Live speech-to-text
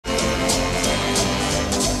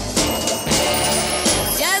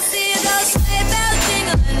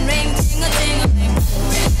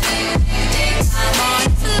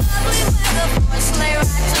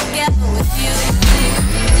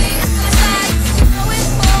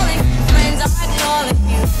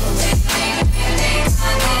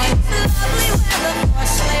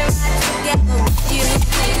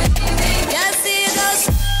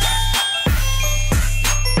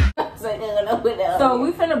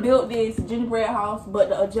finna build this gingerbread house, but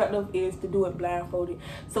the objective is to do it blindfolded.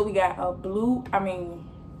 So we got a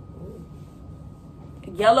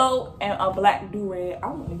yellow and a black do-rag. I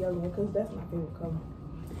want the yellow one because that's my favorite color.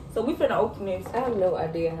 So we finna open this. I have no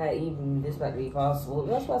idea how even this might be possible.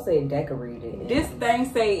 That's why I say decorated. This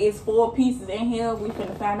thing say it's 4 pieces in here. We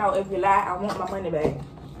finna find out if you lie. I want my money back.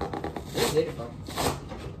 Where's it from?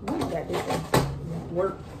 We got this thing.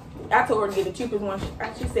 Work. I told her to get the cheapest one.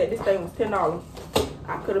 She said this thing was $10.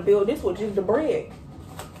 I could have built this with just the bread.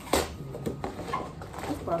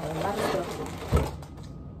 That's probably a lot of stuff.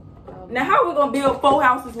 Now how we gonna build 4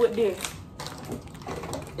 houses with this?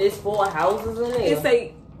 It's 4 houses in there. It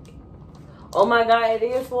say, oh my God, it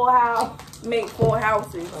is 4 houses. Make 4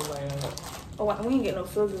 houses. Oh my God. Oh, we ain't get no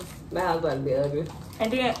scissors. My house about to be ugly.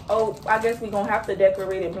 And then, I guess we gonna have to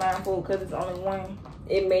decorate it blindfold because it's only one.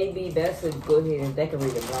 It may be best to go ahead and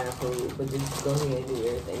decorate it blindfold, but just go ahead and do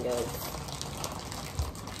everything else.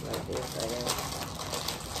 Like this, I guess.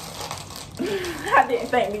 I didn't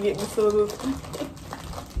think to get the scissors.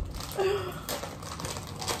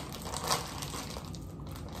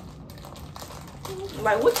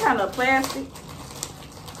 Like, what kind of plastic?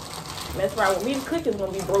 That's right, with me, the cooking's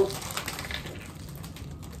gonna be broke.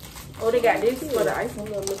 Oh, they got this for the icing.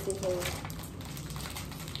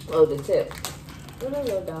 Oh, the tip. What are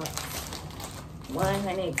your dots?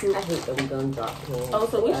 102. I hate that we're gonna drop pins. Oh,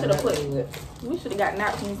 so we should have we should have got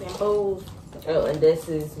napkins and bowls. Oh, and this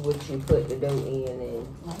is what you put the dough in and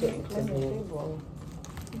put it in.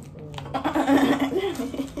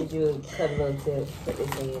 You cut a little tip, put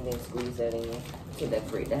this in, and then squeeze that in to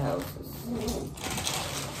decorate the houses.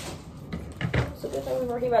 So good thing we're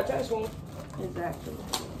working about trash can. Exactly.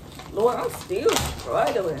 Lord, I'm still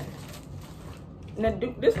struggling. Now,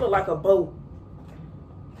 this look like a boat.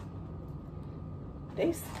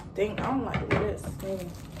 They stink. I don't like the way that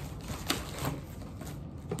stinks.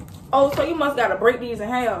 Oh, so you must gotta break these in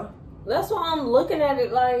half. That's why I'm looking at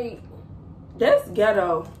it like. That's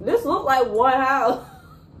ghetto. This look like one house.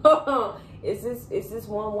 Is this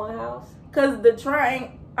one house? Cause the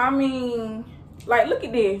triangle. I mean, like, look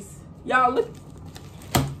at this. Y'all look.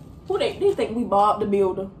 Who they think we Bob the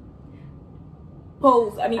Builder?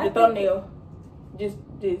 Pose. I need a thumbnail. Just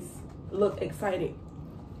look excited.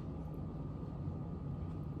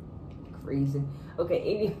 Crazy.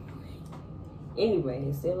 Okay. Anyway,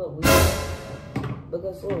 it still look weird.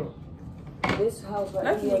 Because look, this house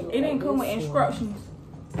right here. It didn't come with instructions.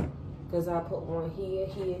 Because I put one here,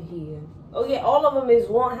 here, here. Oh yeah, all of them is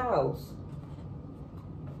one house.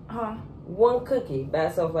 Huh? One cookie by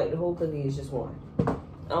itself, like the whole cookie is just one. I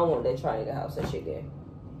don't want that triangle house, that shit there.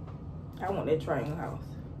 I want that triangle house.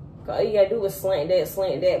 All you gotta do is slant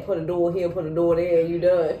that, put a door here, put a door there, and you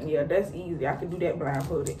done. Yeah, that's easy. I can do that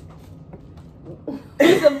blindfolded.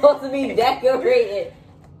 It's supposed to be decorated.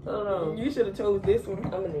 Hold on. You should have chose this one.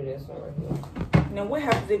 I'm gonna do this one right here. Now, what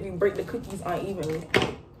happens if you break the cookies unevenly?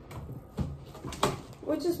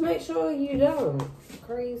 Well, just make sure you don't.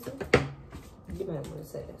 Crazy. You might want to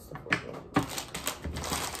say that stuff again.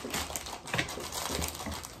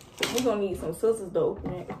 We're gonna need some scissors to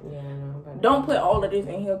open it. Yeah, I know. Don't put all of this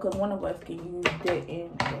in here because one of us can use that in.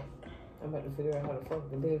 I'm about to figure out how to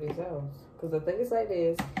fucking build this house. Because I think it's like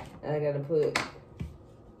this. And I gotta put.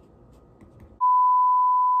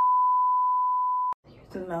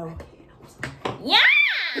 No. Yeah!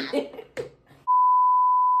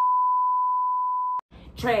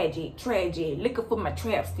 Tragic. Looking for my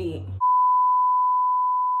trap stick.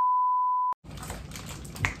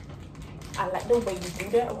 I like the way you do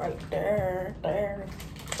that right there.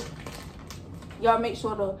 Y'all make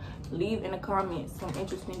sure to leave in the comments some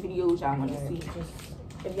interesting videos y'all want to see.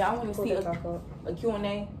 If y'all want to see a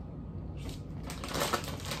Q&A.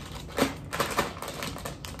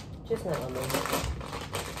 Just not on there.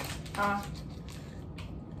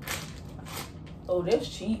 Oh, that's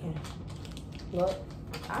cheating. What?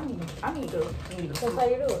 I need That's how you do it.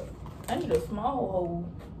 I need a small hole.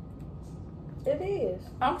 It is.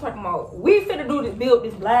 I'm talking about we finna build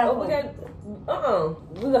this blindfold. Oh,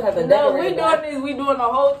 we got. We gonna have a No, we doing this. We doing the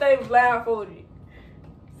whole thing blindfolded.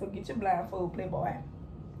 So get your blindfold, playboy.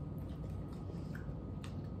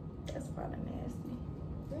 That's probably nasty.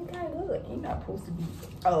 Okay, good. You're not supposed to be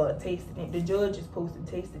tasting it. The judge is supposed to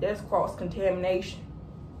taste it. That's cross contamination.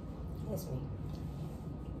 That's me.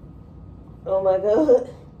 Oh my God,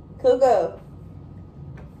 Coco.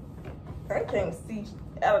 I can't see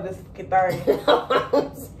out of this thing.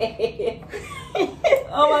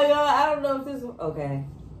 Oh my God, I don't know if this. Okay,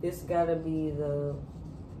 this gotta be the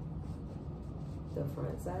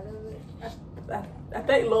front side of it. I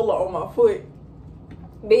think Lola on my foot.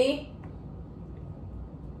 B,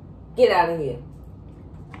 get out of here.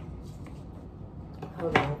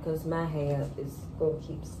 Hold on, because my hair is going to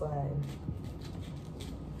keep sliding.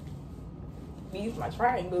 These my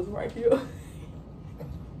triangles right here.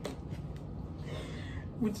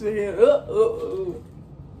 Put your hair up.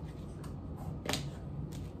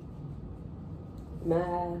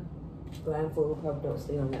 My blindfold probably don't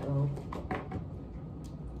stay on that long.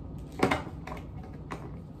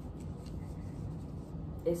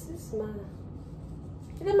 Is this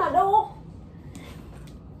my door?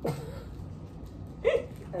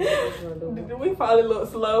 Did we probably look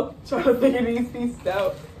slow trying to figure these pieces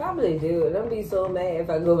out? Probably do. And I'm be so mad if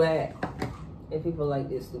I go back and people like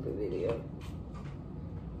this stupid video.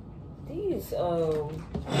 These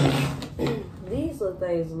these little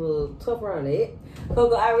things a little tough around the head.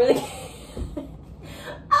 Coco, I really can't.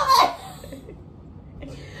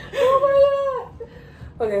 Oh my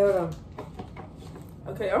god. Okay, hold on.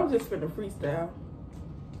 Okay, I'm just finna freestyle.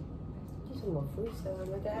 Just more freestyle,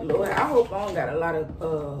 my God. Lord, I hope I don't got a lot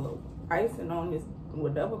of icing on this,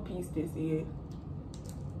 whatever piece this is.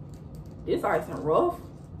 This icing rough.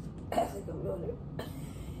 I think I'm doing it.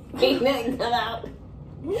 Ain't nothing cut out.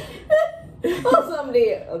 Oh, something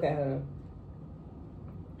did. Okay, hold on.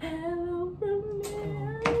 Hello from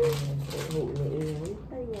there.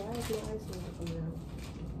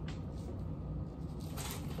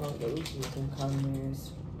 Oh, the Uchi's can come here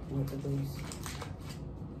with the boost.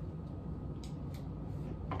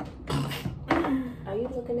 Are you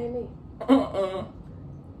looking at me?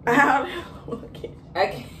 I'm looking. I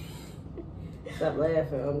can't. Stop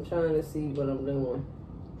laughing. I'm trying to see what I'm doing.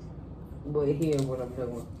 But hear what I'm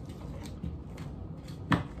doing.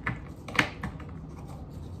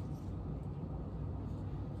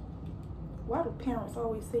 Why do parents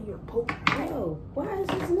always say you're poking? Oh, why is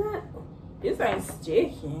this not? This ain't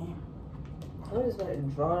sticking. I'm just gonna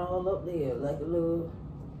draw it all up there like a little.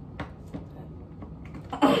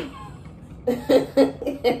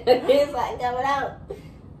 It's like coming out.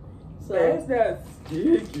 So that's not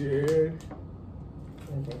sticking.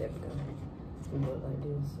 Okay, there we go. We look like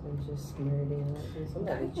this and just smear it in like this. I'm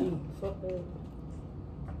about to cheat. Fuck that.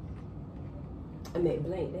 I meant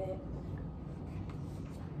blank that.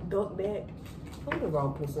 Duck that. I'm the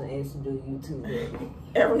wrong person to ask to do YouTube.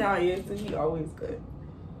 Every now and then, he always cut.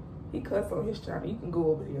 He cuts on his channel. You can go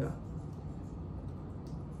over here.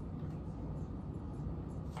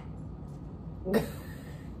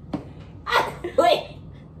 Wait.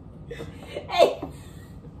 Hey.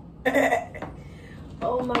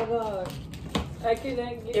 Oh my god. I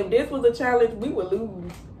cannot get. If this was a challenge, we would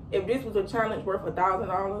lose. If this was a challenge worth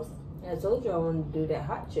 $1,000. I told you I want to do that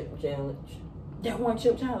hot chip challenge. That one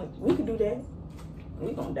chip challenge. We could do that.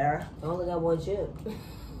 We gonna die. I only got one chip.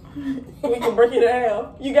 We can break it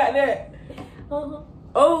down. You got that? Uh-huh.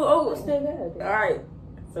 Oh. I still got it. All right.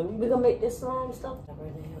 So we gonna make this slime stuff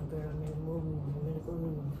right now, girl. I'm in the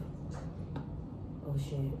move. Oh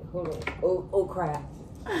shit. Hold on. Oh crap.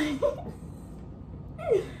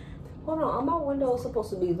 Hold on. Are my windows supposed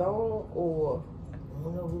to be long or? I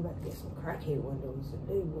don't know. We about to get some crackhead windows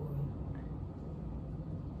today, boy.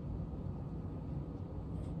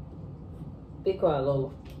 Be quiet,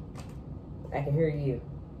 Lola. I can hear you.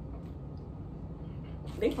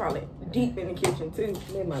 They probably deep in the kitchen too.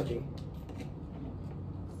 They might be.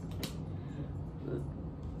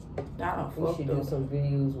 We should do some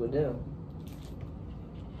videos with them.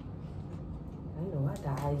 I know I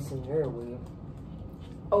got ice in your wheel.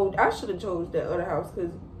 Oh, I should have chose that other house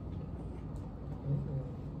because.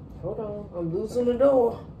 Hold on, I'm losing the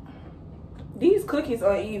door. These cookies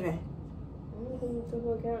are even.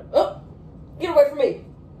 Oh, get away from me!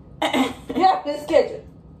 Get out this kitchen.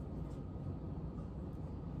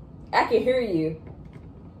 I can hear you.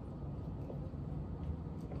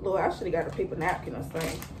 Lord, I should have got a paper napkin or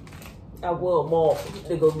something. I will walk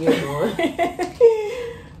to go get one.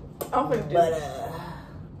 I'm gonna do. But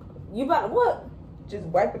you about to what? Just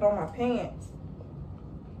wipe it on my pants.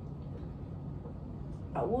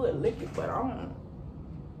 I would lick it, but I don't.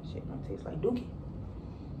 Shit don't taste like dookie.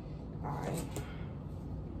 Alright.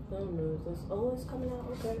 I don't know. Oh, it's coming out.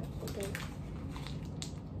 Okay.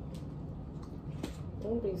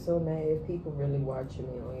 Don't be so mad if people really watching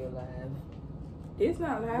me on your live. It's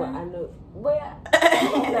not live. Well, I know. Well,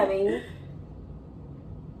 I mean.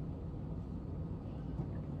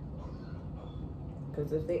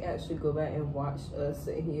 Because if they actually go back and watch us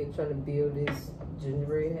sit here trying to build this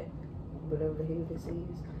gingerbread, whatever the hell this is,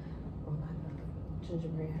 oh my god,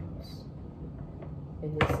 gingerbread house,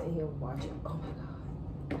 and they sit here and watch it, oh my god,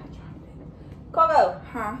 I dropped it. Coco,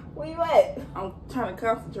 huh? Where you at? I'm trying to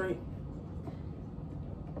concentrate.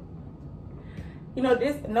 You know,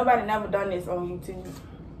 this, nobody never done this on YouTube.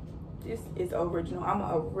 This is original. I'm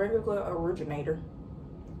a regular originator.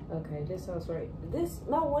 Okay, this sounds right.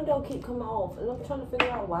 My window keep coming off, and I'm trying to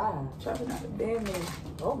figure out why. Trying not to bend me.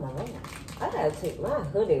 Oh my God. I gotta take my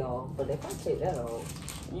hoodie off, but if I take that off,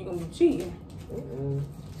 You gonna be cheating. I don't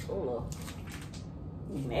know.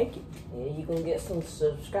 You naked. Yeah, you gonna get some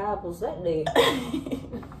subscribers that day.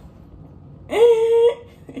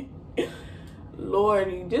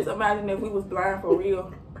 Lordy, just imagine if we was blind for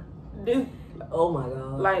real. This, oh my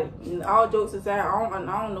God. like, all jokes aside, I don't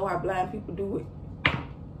know how blind people do it.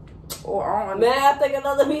 Or Man, I think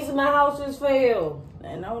another piece of my house just fell.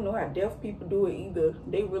 And I don't know how deaf people do it either.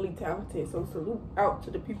 They really talented. So salute out to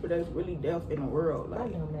the people that's really deaf in the world. My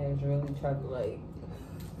Like, dumb ass really tried to like.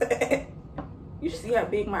 you should see how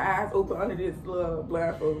big my eyes open under this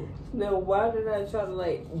blindfold. Now, why did I try to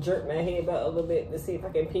like jerk my head back a little bit to see if I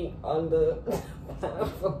can peek on the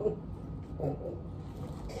blindfold?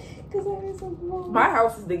 Because I heard something wrong. My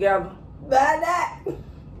house is together. By that.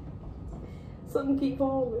 Something keep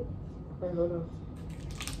falling. Wait, hold on.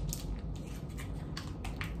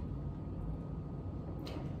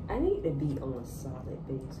 I need to be on a solid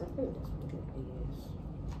base. I think that's what it is.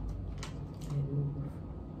 And move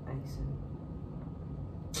icing.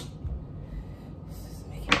 This is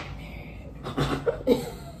making me mad.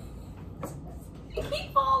 It keep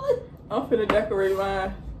falling. I'm finna decorate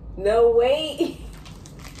mine. No, wait.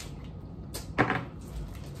 Alright,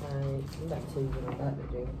 I'm about to tell you what I'm about to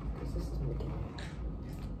do. Because this is making me mad.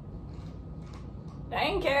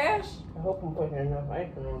 Dang, Cash. I hope I'm putting enough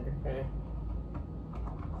icing on this thing.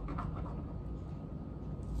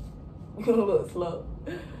 You gonna look slow.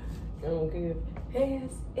 I don't care.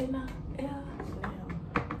 Hands in the air now.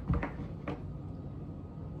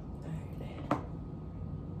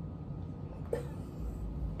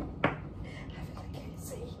 I can't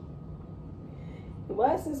see.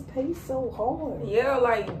 Why is this paste so hard? Yeah,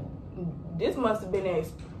 like, this must have been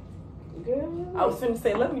Girl. I was finna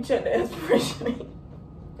say, let me check the expiration.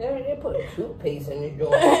 They put toothpaste in this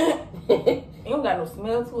joint. It don't got no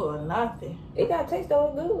smell to it or nothing. It got taste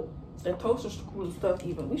so good. The toaster screw stuff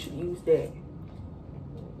even, we should use that. I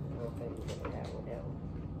don't think we're gonna have one.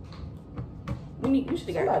 We should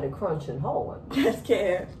have got Somebody crunching hard. That's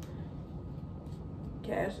Cash.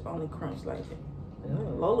 Cash only crunch like that.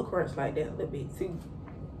 Lola crunch like that a little bit too.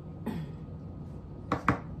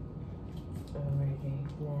 Alrighty,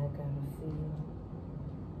 now I gotta feel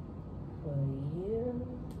for you.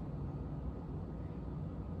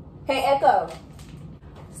 Hey, Echo.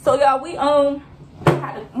 So y'all,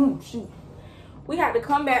 we had to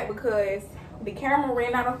come back because the camera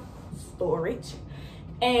ran out of storage,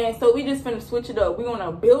 and so we just finna switch it up. We're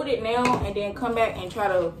gonna build it now and then come back and try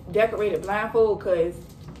to decorate it blindfold because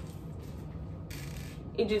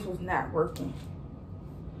it just was not working.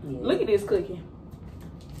 Yeah. Look at this cookie.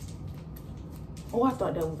 Oh, I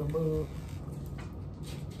thought that was a bug.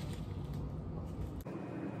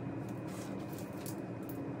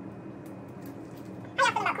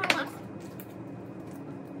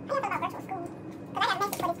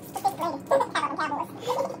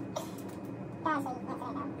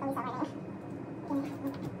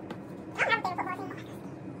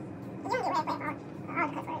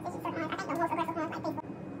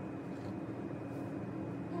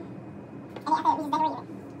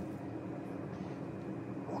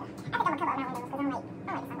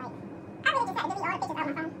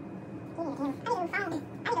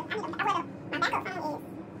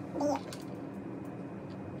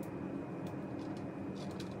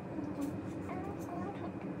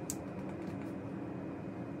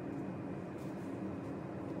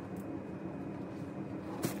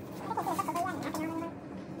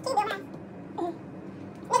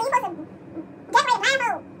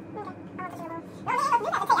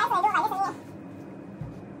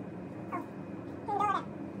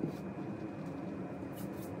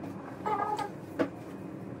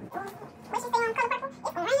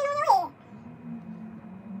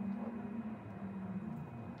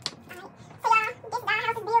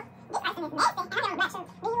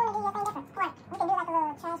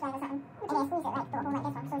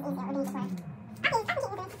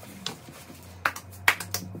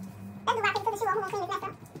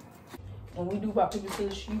 When we do rock, paper,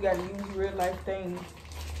 scissors, you gotta use real life things.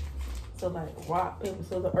 So like rock, paper,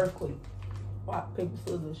 scissors, earthquake. Rock, paper,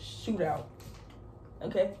 scissors, shootout.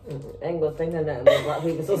 Okay? I ain't gonna think of nothing but rock,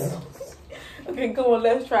 paper, scissors. Okay, come on,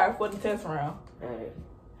 let's try it for the test round. Alright.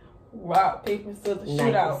 Rock, paper, scissors,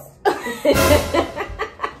 Nice. shootout.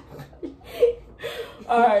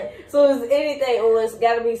 Alright. So is anything, or it's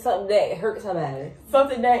gotta be something that hurts somebody.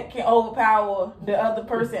 Something that can overpower the other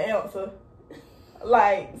person answer.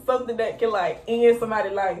 Like something that can like end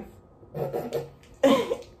somebody's life.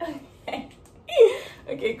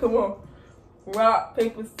 Okay, Okay, come on. Rock,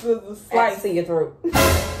 paper, scissors, slice. I see your throat. I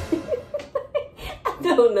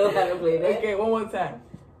don't know how to play that. Okay, one more time.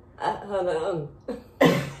 Hold on.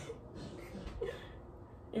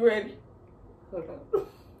 You ready? Hold on.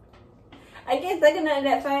 I can't think of nothing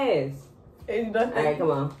that fast. It's nothing. All right,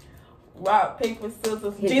 come on. Rock, paper,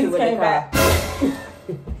 scissors. Hit Jesus came back.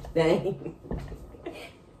 Dang.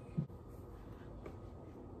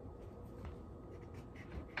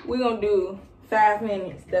 We're gonna do 5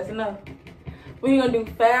 minutes. That's enough. We're gonna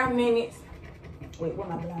do 5 minutes. Wait, what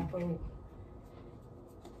am I blindfold?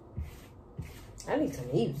 I need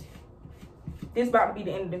some music. This about to be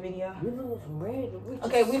the end of the video. You know some red.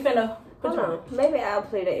 Okay, we finna put Hold on. Maybe I'll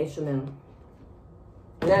play the instrumental.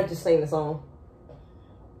 Not just sing the song.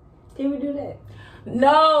 Can we do that?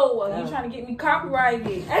 No, you trying to get me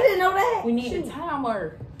copyrighted. I didn't know that. We need a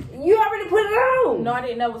timer. You already put it on. No, I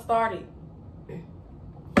didn't never start it.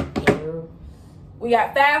 We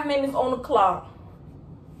got 5 minutes on the clock.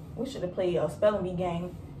 We should have played a spelling bee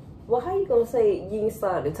game. Well, how you gonna say you can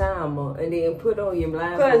start the timer and then put on your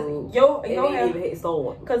blindfold? Cause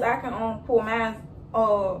Cause I can pull mine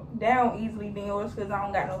down easily than yours because I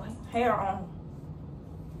don't got no hair on.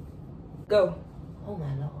 Go. Oh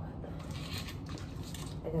my lord.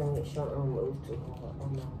 I gotta make sure I don't move too hard. Oh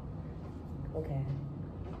no. Okay.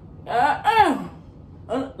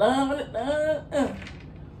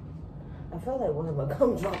 I feel like one of my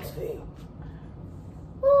gumdrops failed.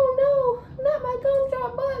 Oh no, not my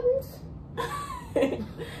gumdrop buttons.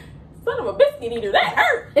 Son of a biscuit eater, that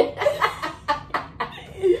hurt.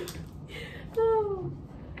 Oh,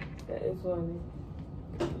 that is funny.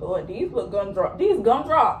 Lord, these gumdrops.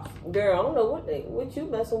 Girl, I don't know what you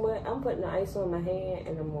messing with. I'm putting the ice on my hand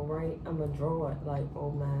and I'm gonna draw it like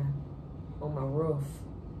on my roof.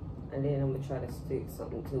 And then I'm gonna try to stick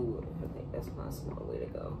something to it. I think that's my smart way to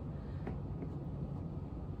go.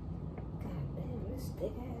 God damn, this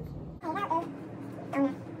thick ass.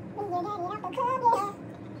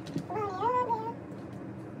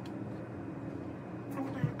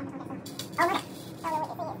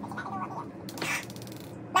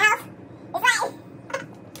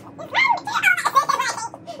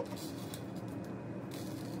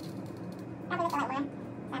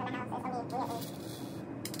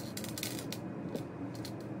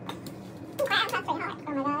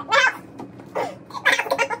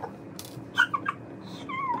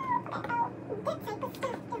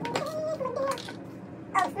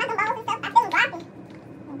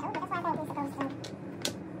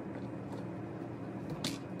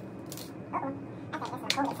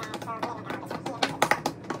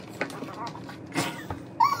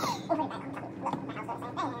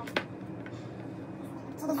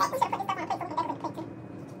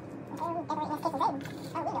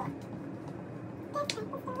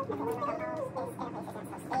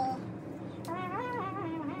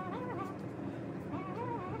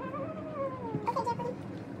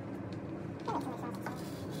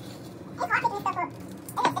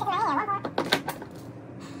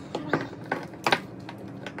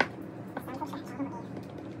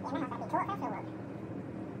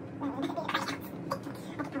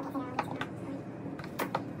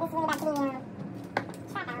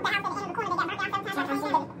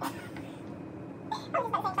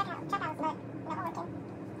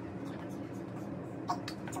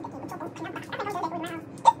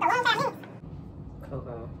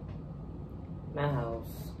 Coco, my house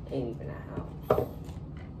ain't even a house.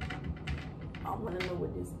 I want to know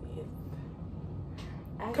what this is.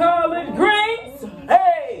 Collard greens,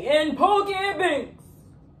 hey, and porky beans.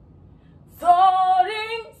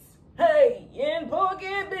 Sardines, hey, and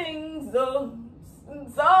porky beans.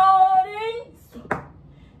 Sardines,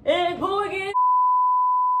 and porky.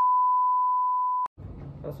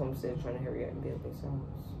 That's why I'm still trying to hurry up and build this house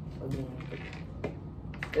again.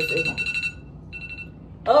 That's it.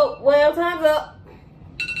 Oh, well, time's up.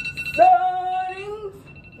 Sardines.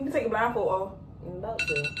 You can take a blindfold off. I'm about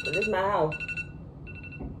to, but this is my house.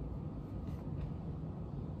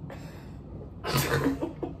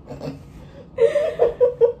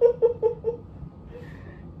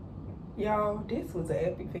 Y'all, this was an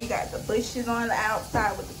epic thing. You got the bushes on the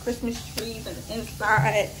outside with the Christmas trees on the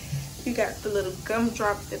inside. You got the little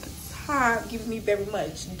gumdrops at the top, giving me very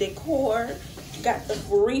much decor. You got the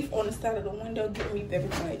wreath on the side of the window, giving me very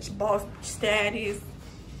much boss status.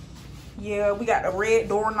 Yeah, we got the red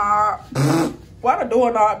doorknob. Why the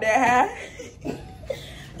doorknob that high?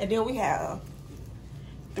 And then we have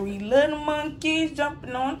 3 little monkeys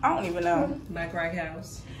jumping on. I don't even know. My crack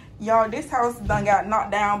house. Y'all, this house done got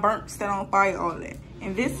knocked down, burnt, set on fire, all that.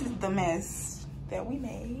 And this is the mess that we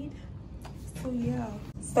made. So yeah.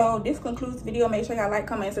 So this concludes the video. Make sure y'all like,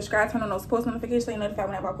 comment, and subscribe. Turn on those post notifications so you're notified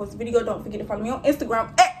whenever I post a video. Don't forget to follow me on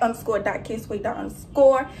Instagram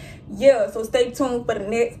 @_.kissway__. Yeah, so stay tuned for the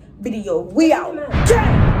next video. We out.